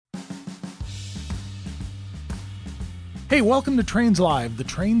Hey, welcome to Trains Live, the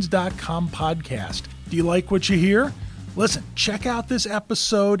Trains.com podcast. Do you like what you hear? Listen, check out this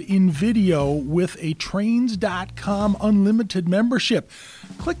episode in video with a Trains.com unlimited membership.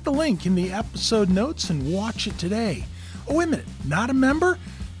 Click the link in the episode notes and watch it today. Oh, wait a minute, not a member?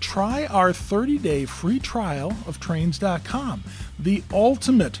 Try our 30-day free trial of Trains.com, the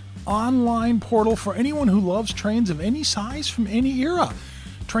ultimate online portal for anyone who loves trains of any size from any era.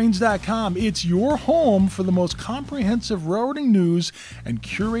 Trains.com, it's your home for the most comprehensive railroading news and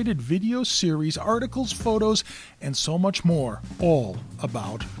curated video series, articles, photos, and so much more, all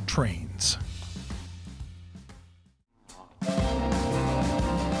about trains.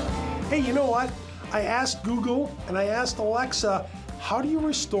 Hey, you know what? I asked Google and I asked Alexa, how do you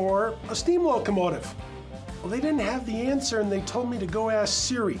restore a steam locomotive? Well, they didn't have the answer and they told me to go ask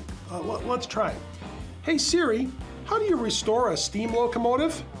Siri. Let's try it. Hey Siri, how do you restore a steam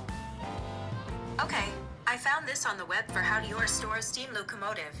locomotive? Okay, I found this on the web for how do you restore a steam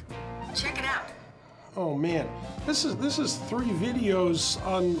locomotive. Check it out. Oh man, this is 3 videos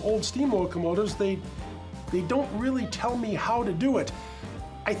on old steam locomotives. They don't really tell me how to do it.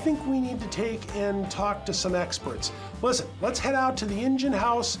 I think we need to take and talk to some experts. Listen, let's head out to the engine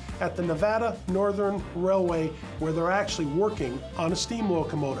house at the Nevada Northern Railway where they're actually working on a steam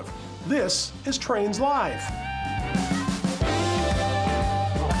locomotive. This is Trains Live.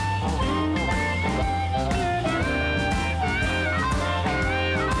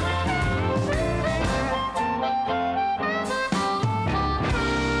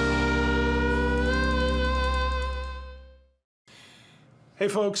 Hey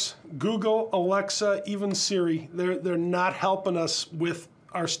folks, Google, Alexa, even Siri, they're not helping us with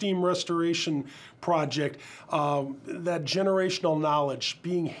our steam restoration project. That generational knowledge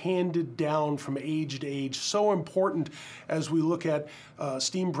being handed down from age to age, so important as we look at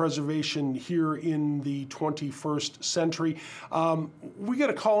steam preservation here in the 21st century. We got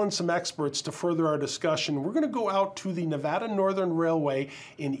to call in some experts to further our discussion. We're going to go out to the Nevada Northern Railway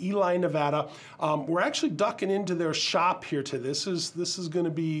in Ely, Nevada. We're actually ducking into their shop here to this is going to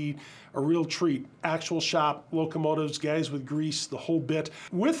be a real treat. Actual shop, locomotives, guys with grease, the whole bit.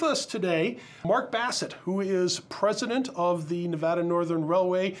 With us today, Mark Bassett, who is president of the Nevada Northern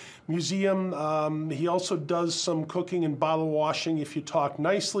Railway Museum. He also does some cooking and bottle washing if you talk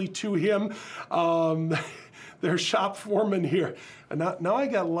nicely to him. Their shop foreman here. And now I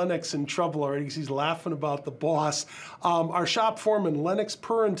got Lennox in trouble already because he's laughing about the boss. Our shop foreman, Lennox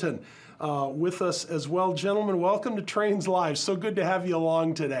Purinton, with us as well. Gentlemen, welcome to Trains Live. So good to have you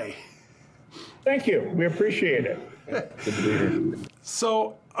along today. Thank you. We appreciate it. Good to be here.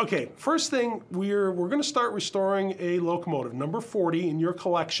 So, okay, first thing, we're going to start restoring a locomotive, number 40 in your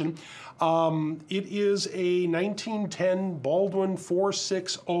collection. It is a 1910 Baldwin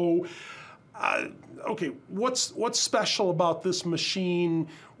 460. Okay, what's special about this machine?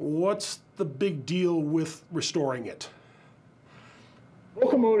 What's the big deal with restoring it?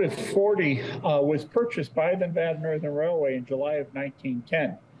 Locomotive 40 was purchased by the Nevada Northern Railway in July of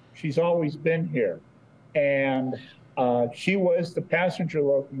 1910. She's always been here. And she was the passenger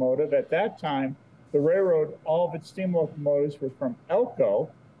locomotive. At that time, the railroad, all of its steam locomotives were from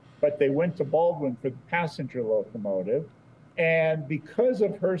Elko, but they went to Baldwin for the passenger locomotive. And because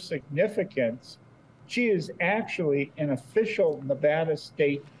of her significance, she is actually an official Nevada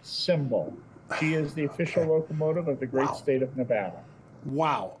state symbol. She is the official locomotive of the great state of Nevada.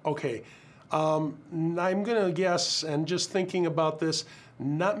 Wow. Okay. I'm going to guess, and just thinking about this,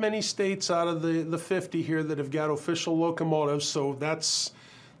 not many states out of the 50 here that have got official locomotives, so that's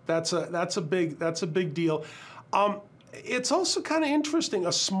a big deal. It's also kind of interesting.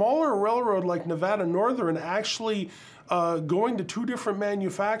 A smaller railroad like Nevada Northern actually going to 2 different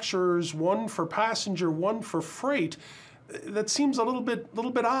manufacturers, one for passenger, one for freight. That seems a little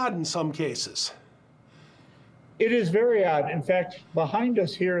bit odd in some cases. It is very odd. In fact, behind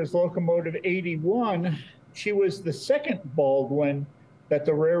us here is locomotive 81. She was the second Baldwin that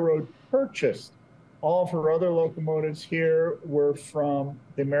the railroad purchased. All of her other locomotives here were from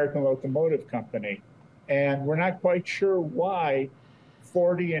the American Locomotive Company. And we're not quite sure why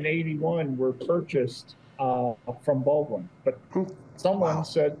 40 and 81 were purchased from Baldwin. But someone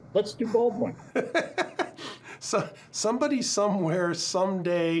said, let's do Baldwin. So somebody somewhere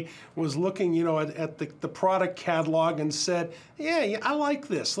someday was looking, at the product catalog and said, yeah, I like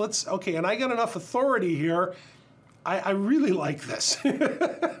this. And I got enough authority here. I really like this.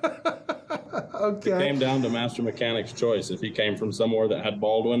 Okay. It came down to master mechanic's choice. If he came from somewhere that had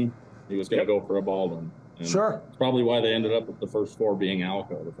Baldwin, he was going to go for a Baldwin. And sure. It's probably why they ended up with the first 4 being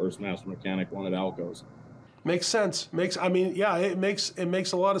Alco. The first master mechanic wanted Alcos. Makes sense. I mean, yeah, it makes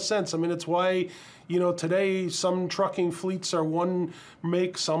a lot of sense. I mean, it's why, today some trucking fleets are one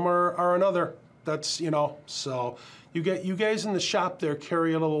make, some are another. That's, so you guys in the shop there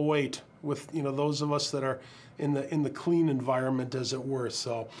carry a little weight with, those of us that are in the clean environment, as it were.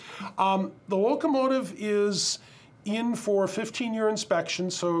 So the locomotive is in for a 15-year inspection,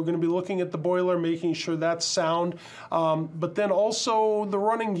 so we're going to be looking at the boiler, making sure that's sound. But then also the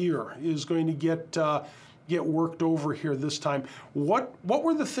running gear is going to get worked over here this time. What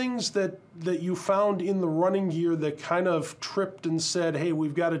were the things that you found in the running gear that kind of tripped and said, hey,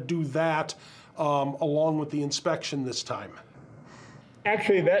 we've got to do that along with the inspection this time?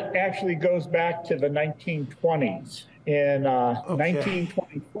 Actually, that actually goes back to the 1920s. In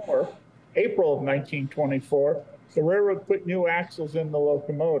 1924, April of 1924, the railroad put new axles in the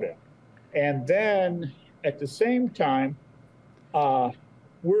locomotive. And then at the same time,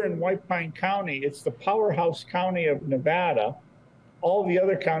 we're in White Pine County. It's the powerhouse county of Nevada. All the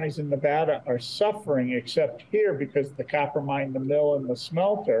other counties in Nevada are suffering except here because of the copper mine, the mill, and the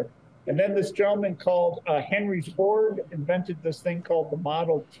smelter. And then this gentleman called Henry Ford invented this thing called the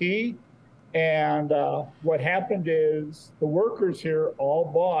Model T. And what happened is the workers here all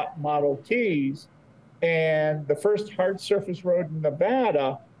bought Model Ts. And the first hard surface road in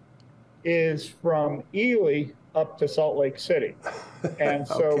Nevada is from Ely up to Salt Lake City. And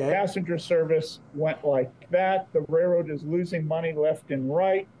so passenger service went like that. The railroad is losing money left and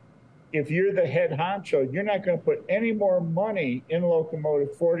right. If you're the head honcho, you're not going to put any more money in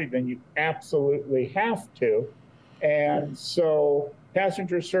Locomotive 40 than you absolutely have to. And so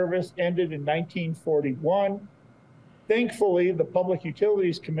passenger service ended in 1941. Thankfully, the Public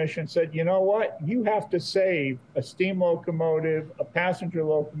Utilities Commission said, you know what? You have to save a steam locomotive, a passenger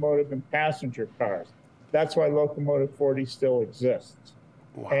locomotive, and passenger cars. That's why Locomotive 40 still exists.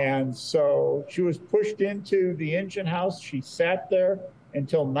 Wow. And so she was pushed into the engine house. She sat there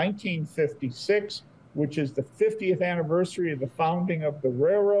until 1956, which is the 50th anniversary of the founding of the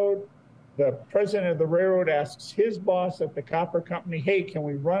railroad. The president of the railroad asks his boss at the copper company, hey, can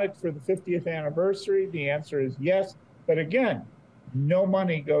we run it for the 50th anniversary? The answer is yes. But again, no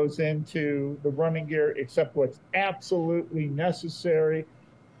money goes into the running gear except what's absolutely necessary.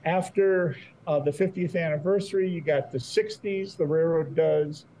 After the 50th anniversary, you got the 60s. The railroad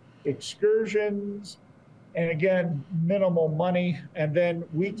does excursions, and again, minimal money. And then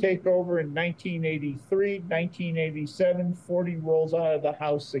we take over in 1983, 1987, 40 rolls out of the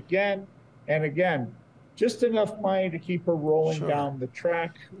house again. And again, just enough money to keep her rolling down the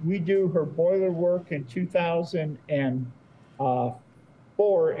track. We do her boiler work in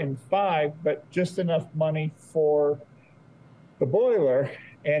 2004 and 5, but just enough money for the boiler.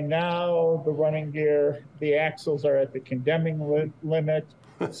 And now the running gear, the axles are at the condemning limit.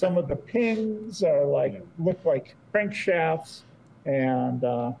 Some of the pins are look like crankshafts, and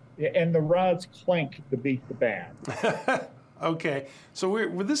the rods clink to beat the band. Okay, so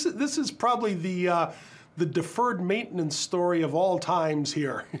this is probably the deferred maintenance story of all times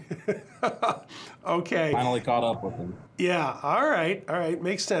here. Okay. Finally caught up with him. Yeah. All right.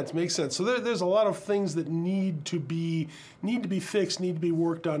 Makes sense. So there's a lot of things that need to be fixed, need to be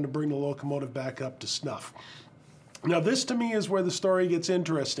worked on to bring the locomotive back up to snuff. Now, this to me is where the story gets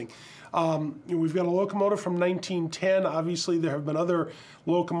interesting. We've got a locomotive from 1910. Obviously, there have been other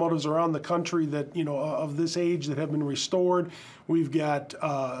locomotives around the country that, of this age that have been restored. We've got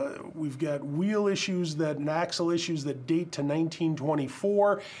wheel issues and axle issues that date to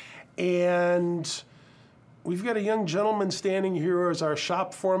 1924. And we've got a young gentleman standing here as our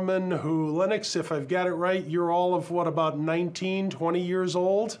shop foreman who, Lennox, if I've got it right, you're all of about 19, 20 years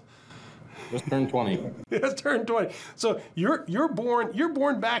old? Just turned 20. Just turned 20. So you're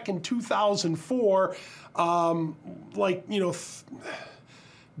born back in 2004,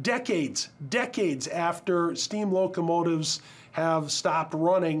 decades after steam locomotives have stopped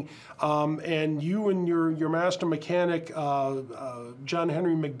running, and you and your master mechanic, John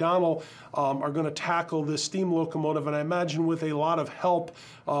Henry McDonald, are going to tackle this steam locomotive, and I imagine with a lot of help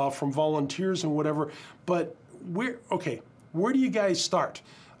from volunteers and whatever. But where do you guys start?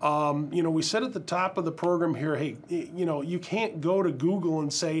 We said at the top of the program here, hey, you can't go to Google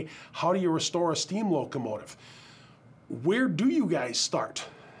and say, how do you restore a steam locomotive? Where do you guys start?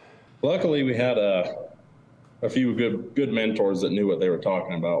 Luckily, we had a few good mentors that knew what they were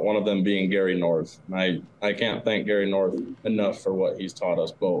talking about, one of them being Gary North. I can't thank Gary North enough for what he's taught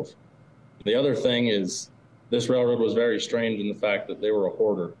us both. The other thing is this railroad was very strange in the fact that they were a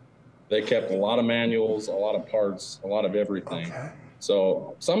hoarder. They kept a lot of manuals, a lot of parts, a lot of everything. Okay.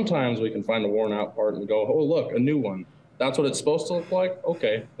 So sometimes we can find a worn out part and go, oh, look, a new one. That's what it's supposed to look like?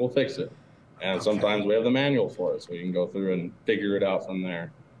 Okay, we'll fix it. And sometimes we have the manual for it, so we can go through and figure it out from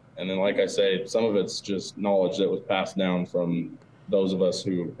there. And then, like I say, some of it's just knowledge that was passed down from those of us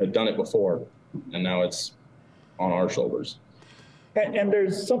who had done it before, and now it's on our shoulders. And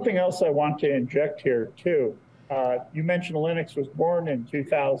there's something else I want to inject here, too. You mentioned Linux was born in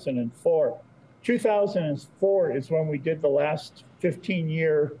 2004. 2004 is when we did the last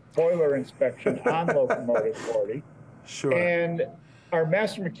 15-year boiler inspection on Locomotive 40. Sure. And our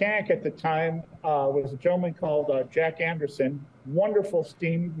master mechanic at the time was a gentleman called Jack Anderson, wonderful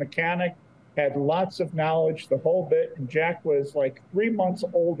steam mechanic, had lots of knowledge, the whole bit, and Jack was like 3 months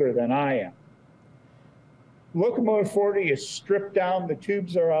older than I am. Locomotive 40 is stripped down, the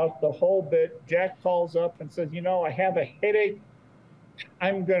tubes are out, the whole bit. Jack calls up and says, you know, I have a headache.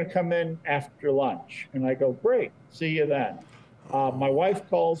 I'm going to come in after lunch. And I go, great, see you then. My wife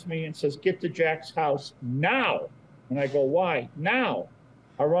calls me and says, get to Jack's house now. And I go, why? Now.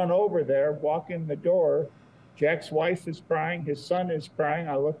 I run over there, walk in the door. Jack's wife is crying, his son is crying.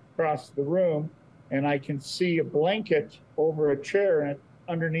 I look across the room and I can see a blanket over a chair, and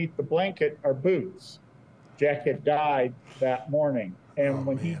underneath the blanket are boots. Jack had died that morning. And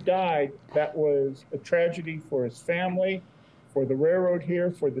when he died, that was a tragedy for his family, for the railroad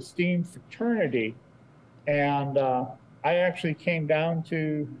here, for the steam fraternity. And I actually came down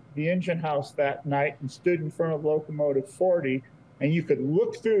to the engine house that night and stood in front of Locomotive 40, and you could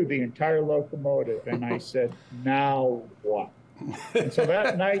look through the entire locomotive. And I said, now what? And so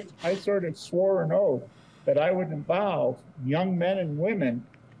that night, I sort of swore an oath that I would involve young men and women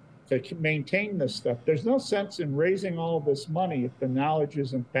to maintain this stuff. There's no sense in raising all this money if the knowledge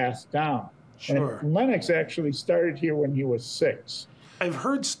isn't passed down. Sure. And Lennox actually started here when he was 6. I've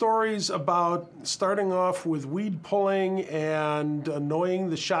heard stories about starting off with weed pulling and annoying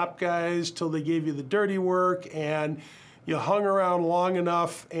the shop guys till they gave you the dirty work, and you hung around long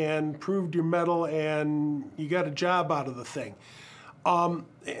enough and proved your mettle and you got a job out of the thing.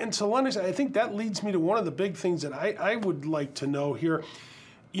 And so, Lennox, I think that leads me to one of the big things that I would like to know here.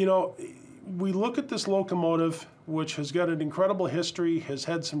 You know, we look at this locomotive, which has got an incredible history, has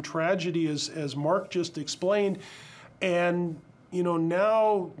had some tragedy, as Mark just explained, and, you know,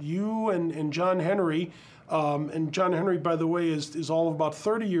 now you and John Henry, and John Henry, by the way, is all of about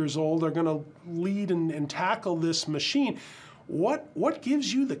 30 years old, are going to lead and tackle this machine. What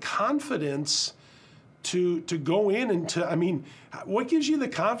gives you the confidence to go in and to, I mean, what gives you the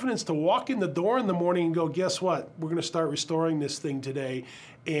confidence to walk in the door in the morning and go, guess what? We're going to start restoring this thing today,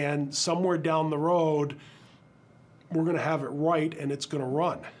 and somewhere down the road, we're going to have it right and it's going to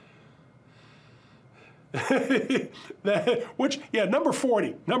run. Number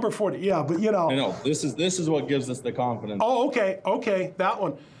 40, yeah, but you know. I know, this is what gives us the confidence. Oh, okay, that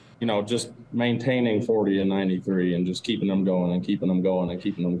one. You know, just maintaining 40 and 93 and just keeping them going and keeping them going and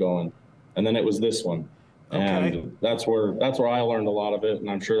keeping them going. And then it was this one. And okay. that's where I learned a lot of it, and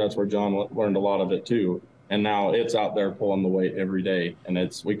I'm sure that's where John learned a lot of it too. And now it's out there pulling the weight every day, and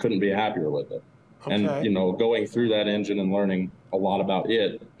we couldn't be happier with it. Okay. And, you know, going through that engine and learning a lot about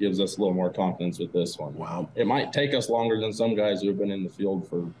it gives us a little more confidence with this one. Wow. It might take us longer than some guys who have been in the field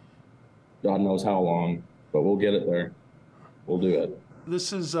for God knows how long, but we'll get it there. We'll do it.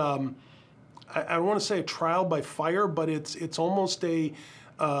 This is, I don't want to say a trial by fire, but it's almost it's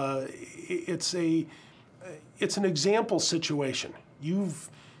an example situation. You've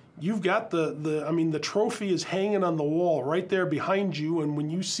got the trophy is hanging on the wall right there behind you, and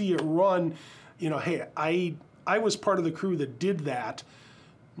when you see it run, you know, hey, I was part of the crew that did that.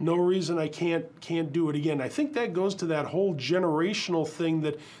 No reason I can't do it again. I think that goes to that whole generational thing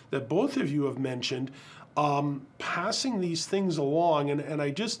that both of you have mentioned, passing these things along, and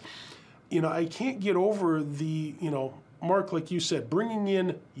I just, you know, I can't get over the, you know, Mark, like you said, bringing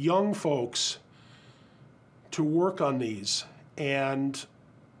in young folks to work on these, and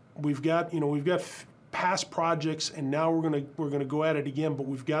we've got past projects, and now we're gonna go at it again. But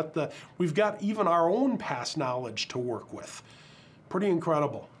we've got even our own past knowledge to work with. Pretty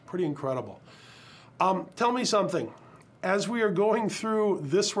incredible. Tell me something. As we are going through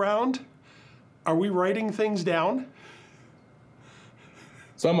this round, are we writing things down?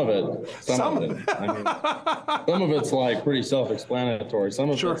 Some of it. Some of it. I mean, some of it's like pretty self-explanatory. Some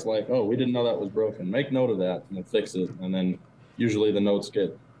of Sure. it's like, oh, we didn't know that was broken. Make note of that and we'll fix it. And then usually the notes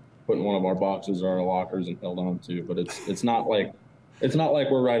get put in one of our boxes or our lockers and held on to. But it's not like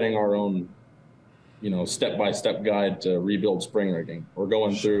we're writing our own, you know, step-by-step guide to rebuild spring rigging. We're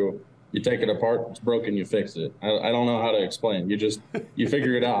going through. You take it apart, it's broken, you fix it. I don't know how to explain. You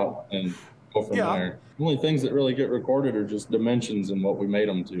figure it out, and go from Yeah. there. The only things that really get recorded are just dimensions and what we made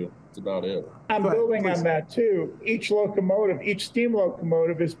them to. That's about it. I'm Go ahead, building please. on that too. Each locomotive, each steam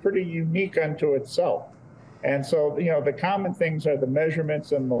locomotive is pretty unique unto itself. And so, the common things are the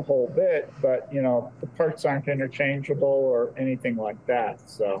measurements and the whole bit, but, the parts aren't interchangeable or anything like that.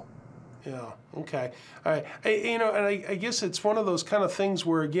 So, Yeah. Okay. All right. And I guess it's one of those kind of things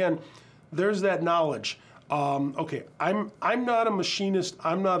where, again, there's that knowledge. Okay, I'm not a machinist.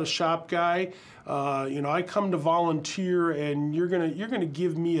 I'm not a shop guy. I come to volunteer, and you're gonna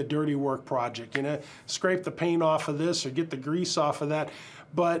give me a dirty work project. Scrape the paint off of this or get the grease off of that.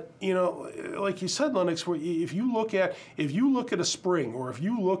 But like you said, Lennox, if you look at a spring, or if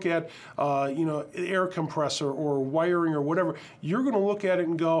you look at air compressor or wiring or whatever, you're going to look at it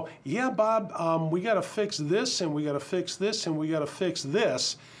and go, yeah, Bob, we got to fix this, and we got to fix this, and we got to fix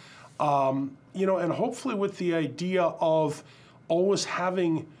this. And hopefully with the idea of always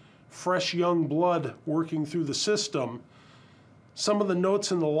having fresh young blood working through the system, some of the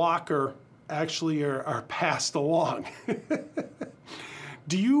notes in the locker actually are passed along.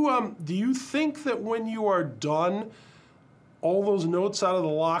 Do you think that when you are done, all those notes out of the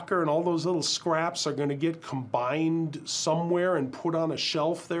locker and all those little scraps are going to get combined somewhere and put on a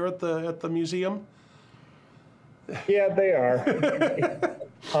shelf there at the museum? yeah, they are.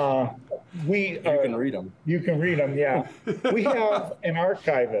 You can read them. You can read them, yeah. We have an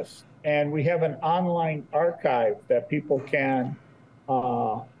archivist, and we have an online archive that people can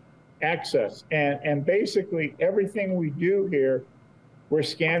access. And basically, everything we do here, we're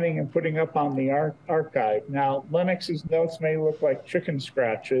scanning and putting up on the archive. Now, Lennox's notes may look like chicken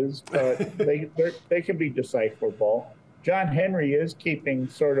scratches, but they can be decipherable. John Henry is keeping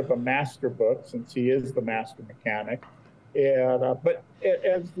sort of a master book, since he is the master mechanic. But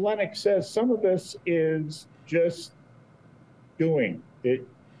as Lennox says, some of this is just doing it.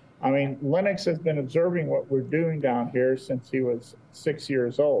 I mean, Lennox has been observing what we're doing down here since he was 6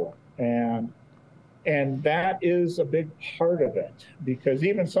 years old. And that is a big part of it, because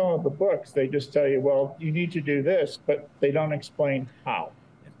even some of the books, they just tell you, well, you need to do this, but they don't explain how.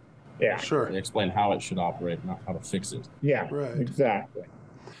 Yeah. Sure. They explain how it should operate, not how to fix it. Yeah, Right. exactly.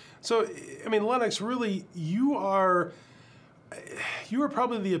 So, I mean, Lennox, really, you are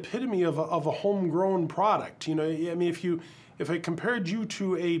probably the epitome of a homegrown product. I mean, if I compared you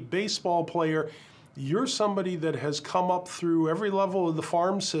to a baseball player, you're somebody that has come up through every level of the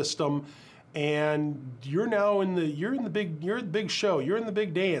farm system, and you're now you're the big show. You're in the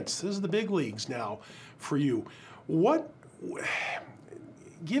big dance. This is the big leagues now for you.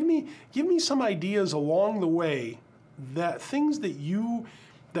 Give me some ideas along the way, that things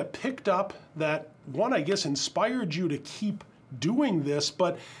that picked up, that one, I guess, inspired you to keep doing this,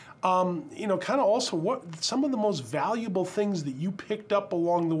 but kind of also what some of the most valuable things that you picked up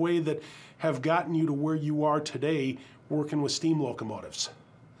along the way that have gotten you to where you are today working with steam locomotives.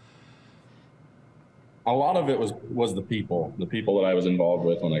 A lot of it was the people that I was involved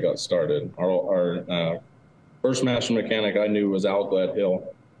with when I got started. Our first master mechanic I knew was Al Gledhill,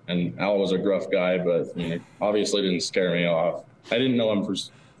 and Al was a gruff guy, but obviously didn't scare me off. I didn't know him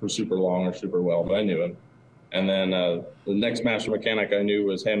for super long or super well, but I knew him. And then the next master mechanic I knew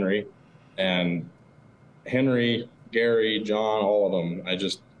was Henry, and Henry, Gary, John, all of them.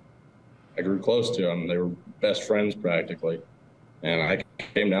 I grew close to them. They were best friends practically. And I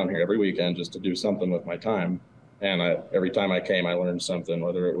came down here every weekend just to do something with my time. And every time I came, I learned something,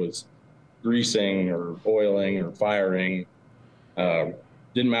 whether it was greasing or oiling or firing.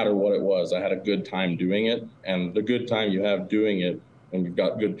 Didn't matter what it was. I had a good time doing it. And the good time you have doing it when you've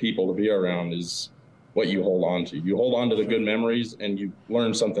got good people to be around is what you hold on to. You hold on to the good memories, and you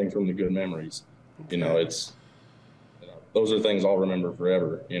learn something from the good memories. Those are things I'll remember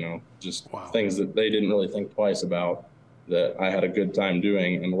forever, just Wow. Things that they didn't really think twice about, that I had a good time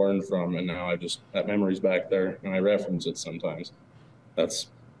doing and learned from. And now that memory's back there, and I reference it sometimes. That's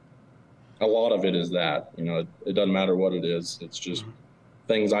a lot of it is that, it doesn't matter what it is. It's just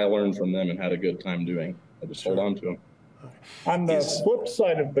things I learned from them and had a good time doing. I just hold on to them. On the flip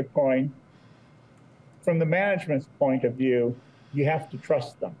side of the coin, from the management's point of view, you have to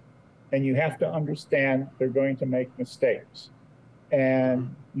trust them, and you have to understand they're going to make mistakes,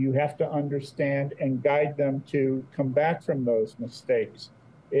 and you have to understand and guide them to come back from those mistakes.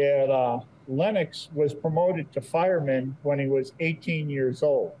 Lennox was promoted to fireman when he was 18 years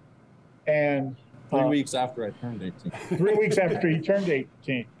old, and 3 weeks after I turned 18. 3 weeks after he turned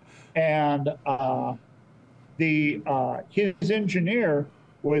 18, and his engineer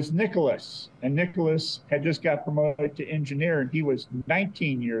was Nicholas, and Nicholas had just got promoted to engineer, and he was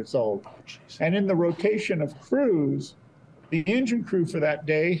 19 years old. Oh, geez. And in the rotation of crews, The engine crew for that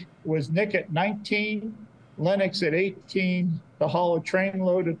day was Nick at 19, Lennox at 18, to haul a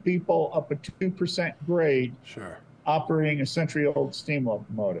trainload of people up a 2% grade, Sure. operating a century-old steam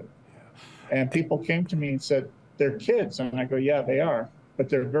locomotive. Yeah. And people came to me and said, they're kids. And I go, yeah, they are, but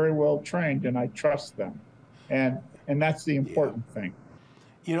they're very well trained and I trust them. And that's the important thing.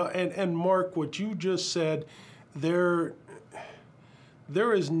 You know, and Mark, what you just said, there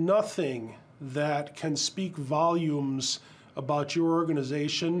is nothing that can speak volumes about your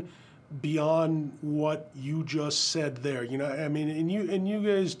organization beyond what you just said there. You know, I mean, and you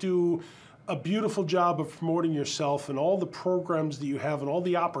guys do a beautiful job of promoting yourself and all the programs that you have and all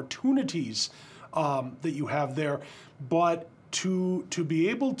the opportunities that you have there. But to be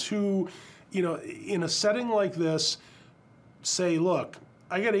able to, you know, in a setting like this, say, look,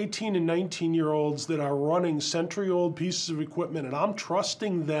 I got 18 and 19-year-olds that are running century-old pieces of equipment, and I'm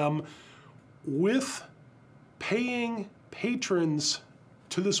trusting them with paying patrons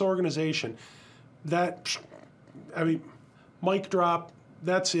to this organization. That, I mean, mic drop,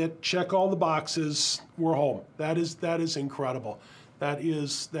 that's it. Check all the boxes. We're home. That is incredible. That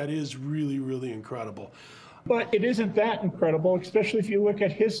is really, really incredible. But it isn't that incredible, especially if you look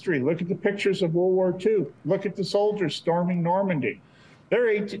at history. Look at the pictures of World War II. Look at the soldiers storming Normandy.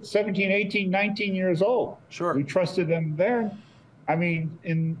 They're 17, 18, 19 years old. Sure. We trusted them there. I mean,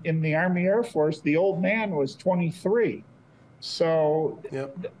 in the Army Air Force, the old man was 23. So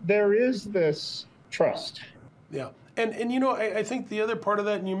there is this trust. Yeah. And you know, I think the other part of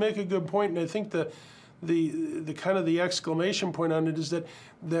that, and you make a good point, and I think the kind of the exclamation point on it is that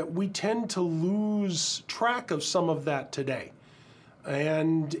we tend to lose track of some of that today.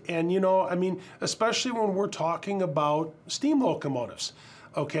 And you know, I mean, especially when we're talking about steam locomotives.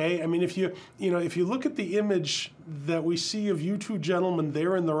 Okay, I mean, if you look at the image that we see of you two gentlemen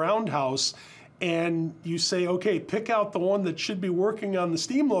there in the roundhouse, and you say, okay, pick out the one that should be working on the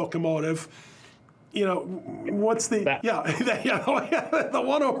steam locomotive. You know, what's the the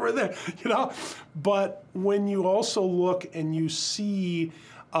one over there. You know, but when you also look and you see,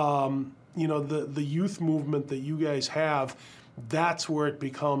 you know, the youth movement that you guys have, that's where it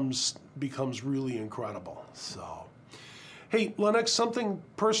becomes really incredible. So. Hey, Lennox, something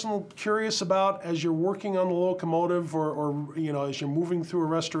personal curious about as you're working on the locomotive or you know, as you're moving through a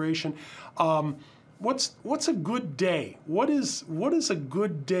restoration, what's a good day? What is a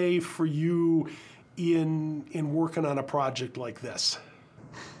good day for you in working on a project like this?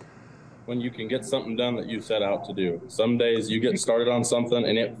 When you can get something done that you set out to do. Some days you get started on something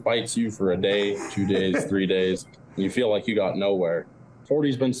and it fights you for a day, 2 days, 3 days, and you feel like you got nowhere.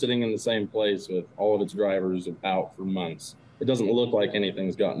 40's been sitting in the same place with all of its drivers out for months. It doesn't look like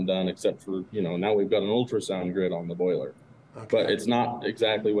anything's gotten done except for, you know, now we've got an ultrasound grid on the boiler. Okay. But it's not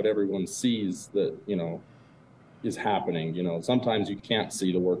exactly what everyone sees that, you know, is happening. You know, sometimes you can't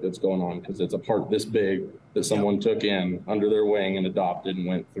see the work that's going on because it's a part this big that someone took in under their wing and adopted and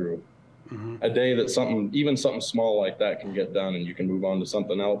went through. Mm-hmm. A day that even something small like that can get done and you can move on to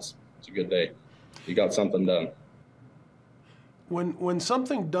something else, it's a good day. You got something done. When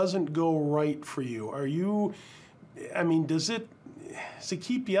something doesn't go right for you, I mean, does it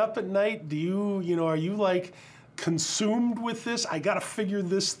keep you up at night? Are you like consumed with this? I got to figure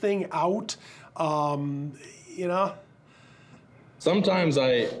this thing out. You know? Sometimes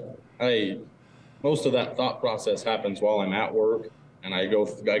most of that thought process happens while I'm at work and I go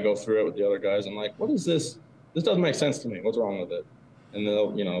through it with the other guys. I'm like, what is this? This doesn't make sense to me. What's wrong with it? And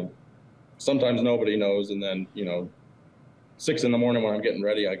they'll, you know, sometimes nobody knows. And then, you know, 6 a.m. when I'm getting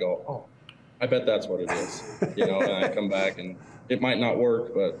ready, I go, oh, I bet that's what it is, you know, and I come back and it might not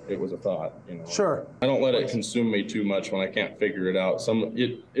work, but it was a thought, you know. Sure. I don't let it consume me too much when I can't figure it out.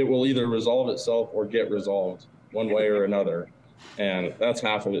 It will either resolve itself or get resolved one way or another. And that's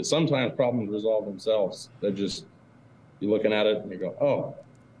half of it. Sometimes problems resolve themselves. They're just, you're looking at it and you go, oh,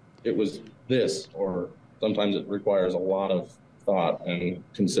 it was this, or sometimes it requires a lot of thought and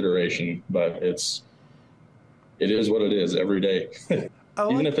consideration, but it is what it is every day.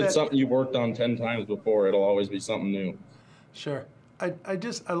 Even if it's something you've worked on 10 times before, it'll always be something new. Sure. I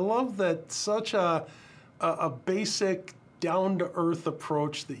love that such a basic, down-to-earth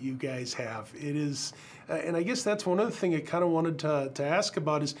approach that you guys have. It is, and I guess that's one other thing I kind of wanted to ask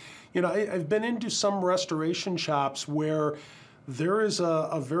about is, you know, I've been into some restoration shops where there is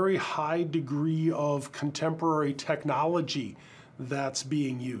a very high degree of contemporary technology that's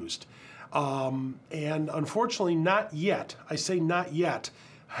being used. And unfortunately, not yet. I say not yet.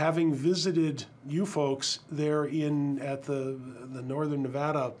 Having visited you folks there at the Northern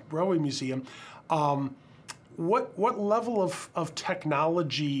Nevada Railway Museum, what level of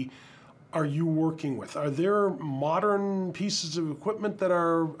technology are you working with? Are there modern pieces of equipment that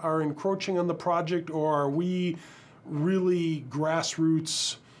are encroaching on the project, or are we really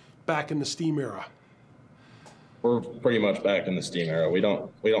grassroots back in the steam era? We're pretty much back in the steam era. We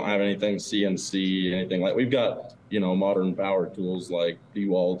don't have anything CNC, anything like. We've got modern power tools like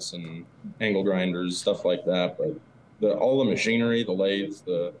DeWalt's and angle grinders, stuff like that. But all the machinery, the lathes,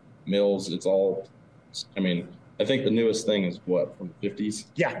 the mills, it's all. I mean, I think the newest thing is what, from the 50s?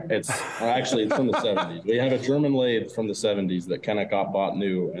 Yeah. It's from the 70s. We have a German lathe from the 70s that Kennecott bought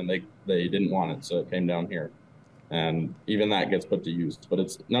new, and they didn't want it, so it came down here, and even that gets put to use. But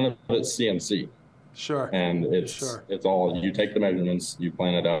it's none of it's CNC. Sure. And it's all, you take the measurements, you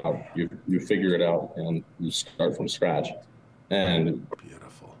plan it out, you figure it out, and you start from scratch. And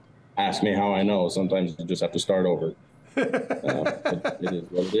beautiful. Ask me how I know. Sometimes you just have to start over. It is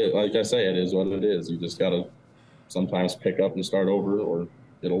what it is. Like I say, it is what it is. You just got to sometimes pick up and start over, or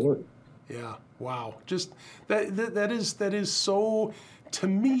it'll work. Yeah. Wow. Just that is so, to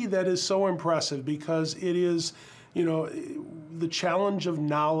me, that is so impressive, because it is, the challenge of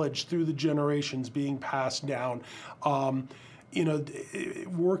knowledge through the generations being passed down.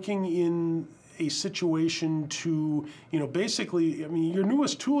 Working in a situation to, basically, I mean, your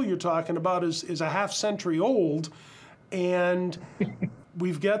newest tool you're talking about is a half century old, and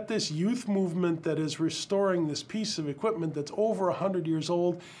we've got this youth movement that is restoring this piece of equipment that's over 100 years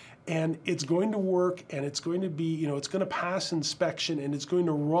old, and it's going to work, and it's going to be, it's going to pass inspection, and it's going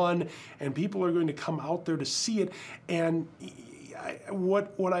to run, and people are going to come out there to see it. And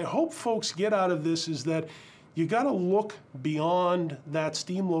what I hope folks get out of this is that you got to look beyond that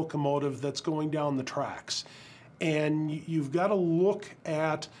steam locomotive that's going down the tracks, and you've got to look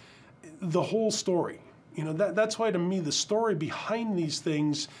at the whole story. That's why, to me, the story behind these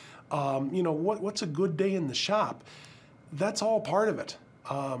things, what's a good day in the shop, that's all part of it.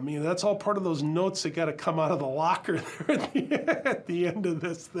 That's all part of those notes that got to come out of the locker there at the end of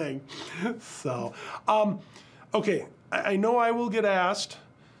this thing. So, okay, I know I will get asked,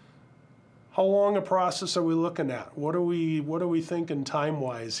 how long a process are we looking at? What are we thinking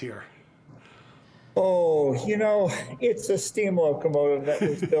time-wise here? Oh, it's a steam locomotive that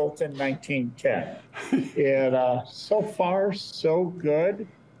was built in 1910. And so far, so good.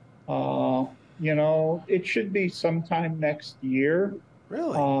 It should be sometime next year.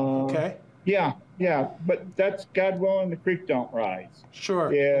 Really? Okay. Yeah. But that's, God willing, the creek don't rise. Sure.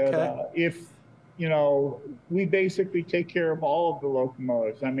 And, okay. If, we basically take care of all of the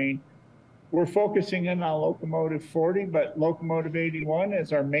locomotives. I mean, we're focusing in on locomotive 40, but locomotive 81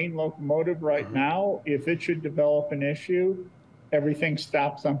 is our main locomotive right now. If it should develop an issue, everything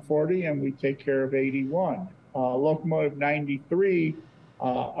stops on 40 and we take care of 81. Locomotive 93,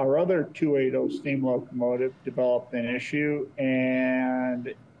 our other 280 steam locomotive, developed an issue,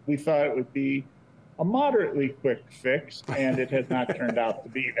 and we thought it would be a moderately quick fix, and it has not turned out to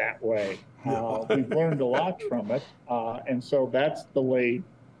be that way. We've learned a lot from it, and so that's delayed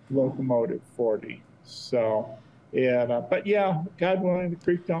locomotive 40. So, but yeah, God willing, the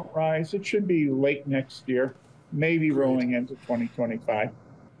creek don't rise. It should be late next year, maybe rolling into 2025.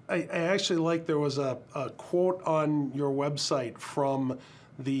 I actually like, there was a quote on your website from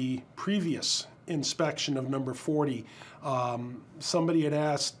the previous inspection of number 40. Somebody had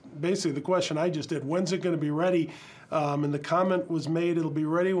asked, basically the question I just did, when's it going to be ready? And the comment was made, it'll be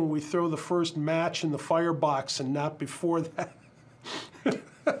ready when we throw the first match in the firebox and not before that.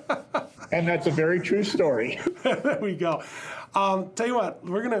 And that's a very true story. There we go. Tell you what,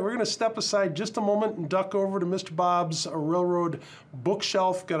 we're gonna step aside just a moment and duck over to Mr. Bob's Railroad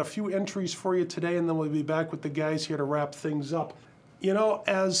bookshelf. Got a few entries for you today, and then we'll be back with the guys here to wrap things up.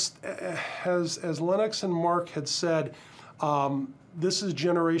 As Lennox and Mark had said, this is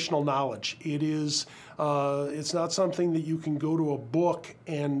generational knowledge. It is. It's not something that you can go to a book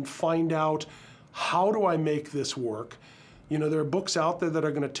and find out, how do I make this work? There are books out there that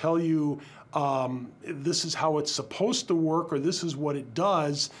are going to tell you this is how it's supposed to work, or this is what it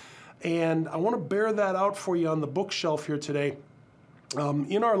does. And I want to bear that out for you on the bookshelf here today.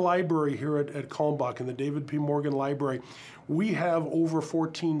 In our library here at Kalmbach, in the David P. Morgan Library, we have over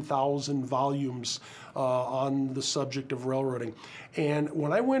 14,000 volumes on the subject of railroading. And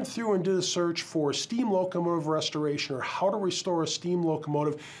when I went through and did a search for steam locomotive restoration, or how to restore a steam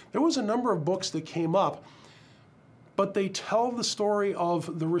locomotive, there was a number of books that came up, but they tell the story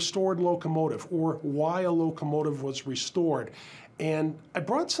of the restored locomotive, or why a locomotive was restored. And I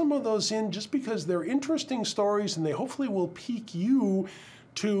brought some of those in just because they're interesting stories, and they hopefully will pique you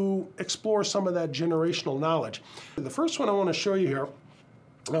to explore some of that generational knowledge. The first one I want to show you here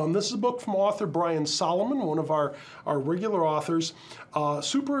This is a book from author Brian Solomon, one of our regular authors,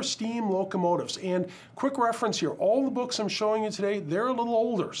 Super Steam Locomotives. And quick reference here, all the books I'm showing you today, they're a little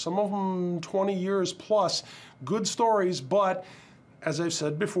older, some of them 20 years plus, good stories, but as I've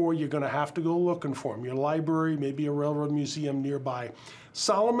said before, you're going to have to go looking for them. Your library, maybe a railroad museum nearby.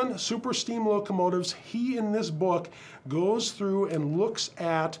 Solomon, Super Steam Locomotives, he in this book goes through and looks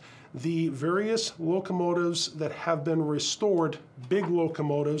at the various locomotives that have been restored, big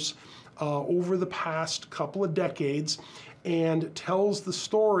locomotives, over the past couple of decades, and tells the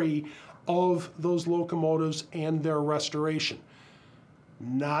story of those locomotives and their restoration.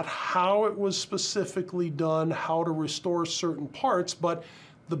 Not how it was specifically done, how to restore certain parts, but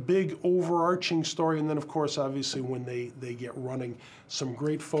the big overarching story. And then, of course, obviously, when they get running, some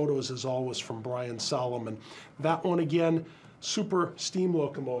great photos, as always, from Brian Solomon. That one, again, Super Steam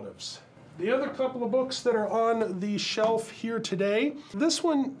Locomotives. The other couple of books that are on the shelf here today, this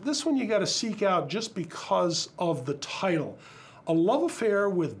one you got to seek out just because of the title. A Love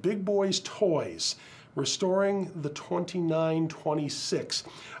Affair with Big Boys Toys, Restoring the 2926.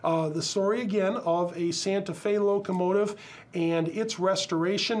 The story again of a Santa Fe locomotive and its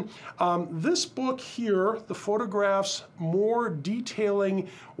restoration. This book here, the photographs more detailing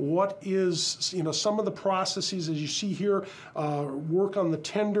what is, some of the processes as you see here, work on the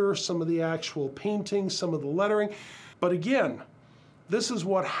tender, some of the actual painting, some of the lettering. But again, this is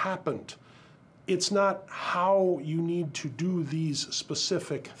what happened. It's not how you need to do these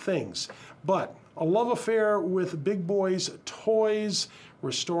specific things, but A Love Affair with Big Boys Toys,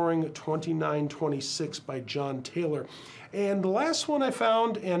 Restoring 2926 by John Taylor. And the last one I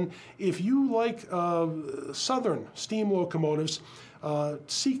found, and if you like Southern steam locomotives,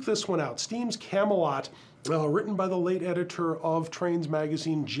 seek this one out. Steam's Camelot, written by the late editor of Trains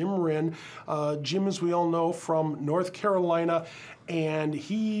Magazine, Jim Wren. Jim, as we all know, from North Carolina, and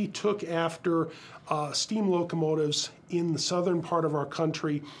he took after steam locomotives in the southern part of our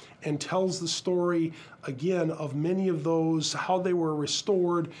country and tells the story, again, of many of those, how they were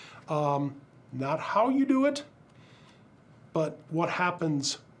restored, not how you do it, but what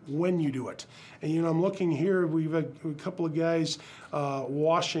happens when you do it. And I'm looking here, we've had a couple of guys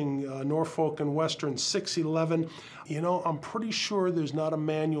washing Norfolk and Western 611. I'm pretty sure there's not a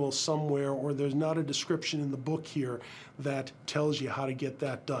manual somewhere, or there's not a description in the book here that tells you how to get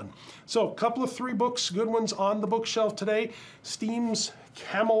that done. So a couple of 3 books, good ones on the bookshelf today. Steam's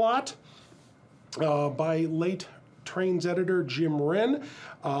Camelot by late Trains editor Jim Wren.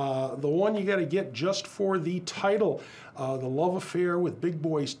 The one you got to get just for the title, The Love Affair with Big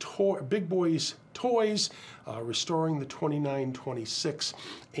Boys Toys, Restoring the 2926,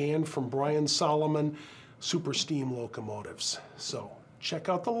 and from Brian Solomon, Super Steam Locomotives. So check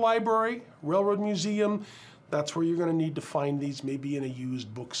out the library, Railroad Museum. That's where you're going to need to find these, maybe in a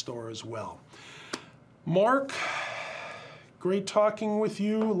used bookstore as well. Mark, great talking with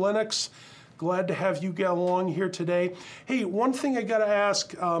you. Lennox, glad to have you get along here today. Hey, one thing I got to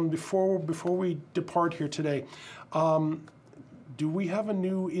ask before we depart here today. Do we have a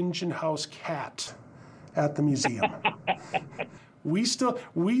new engine house cat at the museum? we still,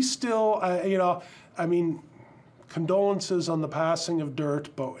 condolences on the passing of Dirt,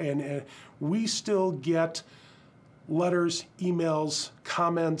 but and we still get letters, emails,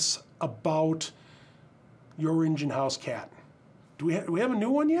 comments about your engine house cat. Do we have a new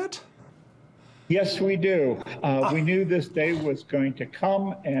one yet? Yes, we do. We knew this day was going to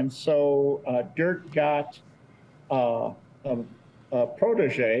come, and so Dirt got a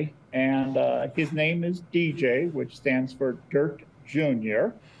protege, and his name is DJ, which stands for Dirt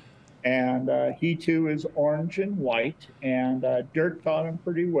Jr., and he too is orange and white, and Dirt taught him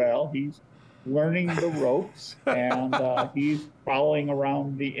pretty well. He's learning the ropes, and he's following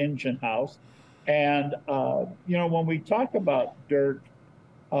around the engine house. And, when we talk about Dirt,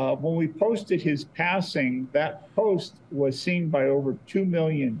 when we posted his passing, that post was seen by over 2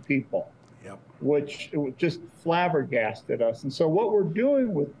 million people, which just flabbergasted us. And so what we're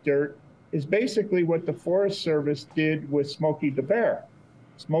doing with Dirt is basically what the Forest Service did with Smokey the Bear.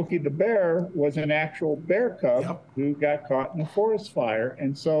 Smokey the Bear was an actual bear cub who got caught in a forest fire.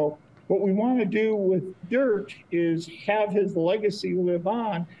 And so what we want to do with Dirt is have his legacy live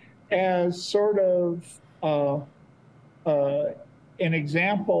on as sort of an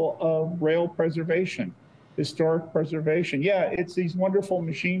example of rail preservation, historic preservation. Yeah, it's these wonderful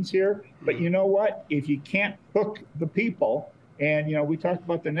machines here, but you know what? If you can't hook the people, and we talked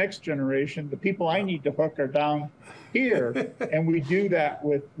about the next generation, the people I need to hook are down here, and we do that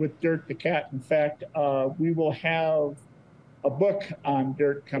with Dirt the Cat. In fact, we will have a book on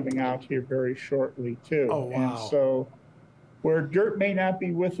Dirt coming out here very shortly too. Oh, wow. And so where Dirt may not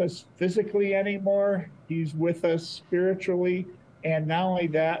be with us physically anymore, he's with us spiritually. And not only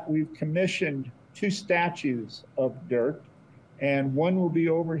that, we've commissioned 2 statues of Dirt, and one will be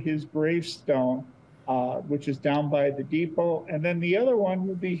over his gravestone, which is down by the depot. And then the other one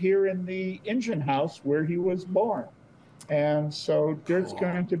will be here in the engine house where he was born. And so Dirt's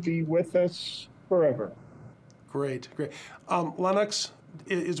going to be with us forever. Great. Lennox,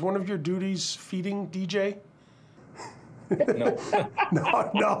 is one of your duties feeding DJ? No.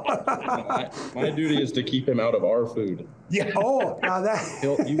 No. My duty is to keep him out of our food. Yeah. Oh, now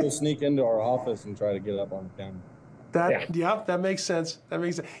that He will sneak into our office and try to get up on the camera. that makes sense.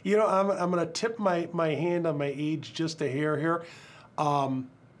 You know, I'm going to tip my hand on my age just a hair here. I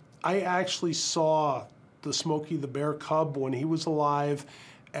actually saw the Smokey the Bear cub when he was alive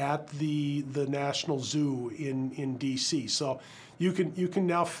at the National Zoo in DC. So you can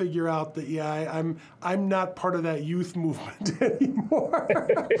now figure out that I'm not part of that youth movement anymore.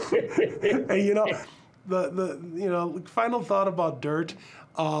 And you know, the final thought about Dirt,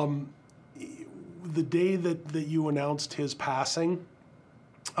 the day that you announced his passing,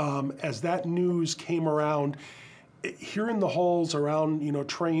 as that news came around, here in the halls around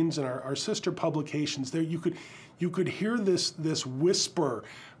Trains and our sister publications, there you could hear this whisper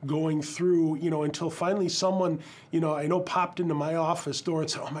going through, until finally someone, I know popped into my office door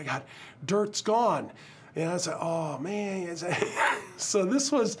and said, "Oh my God, Dirt's gone." And I said, "Oh man." So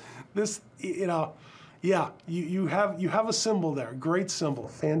you have a symbol there. Great symbol.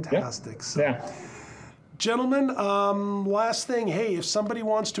 Fantastic. Yeah. So, yeah. Gentlemen, last thing, hey, if somebody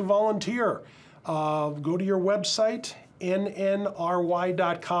wants to volunteer, go to your website, nnry.com,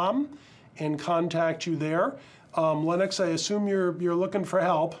 and contact you there. Lennox, I assume you're looking for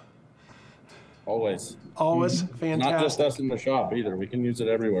help. Always. Fantastic. Not just us in the shop either. We can use it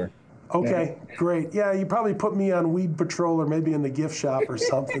everywhere. Okay, great. Yeah, you probably put me on Weed Patrol or maybe in the gift shop or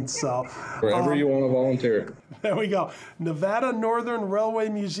something. So wherever you want to volunteer. There we go. Nevada Northern Railway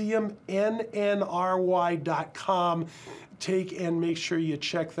Museum, nnry.com. Take and make sure you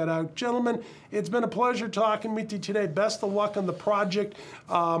check that out. Gentlemen, it's been a pleasure talking with you today. Best of luck on the project.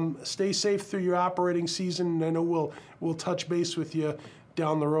 Stay safe through your operating season. I know we'll touch base with you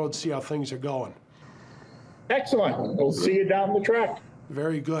down the road, see how things are going. Excellent. We'll see you down the track.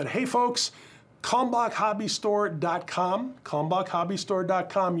 Very good. Hey, folks, KalmbachHobbyStore.com.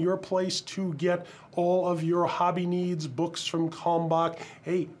 KalmbachHobbyStore.com, your place to get all of your hobby needs, books from Kalmbach.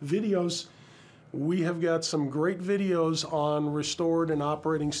 Hey, videos. We have got some great videos on restored and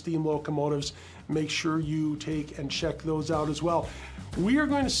operating steam locomotives. Make sure you take and check those out as well. We are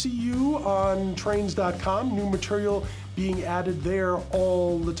going to see you on Trains.com. New material being added there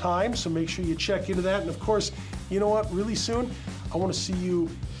all the time, so make sure you check into that. And of course, you know what? Really soon, I want to see you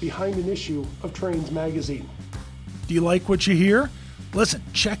behind an issue of Trains Magazine. Do you like what you hear? Listen,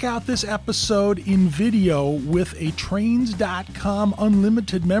 check out this episode in video with a Trains.com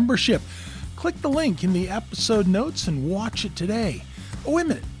unlimited membership. Click the link in the episode notes and watch it today. Oh, wait a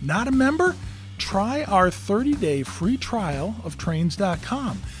minute, not a member? Try our 30-day free trial of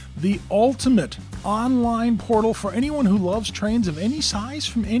Trains.com, the ultimate online portal for anyone who loves trains of any size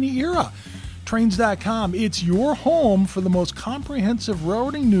from any era. Trains.com, it's your home for the most comprehensive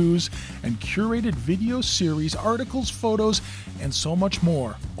railroading news and curated video series, articles, photos, and so much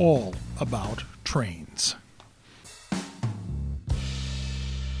more, all about trains.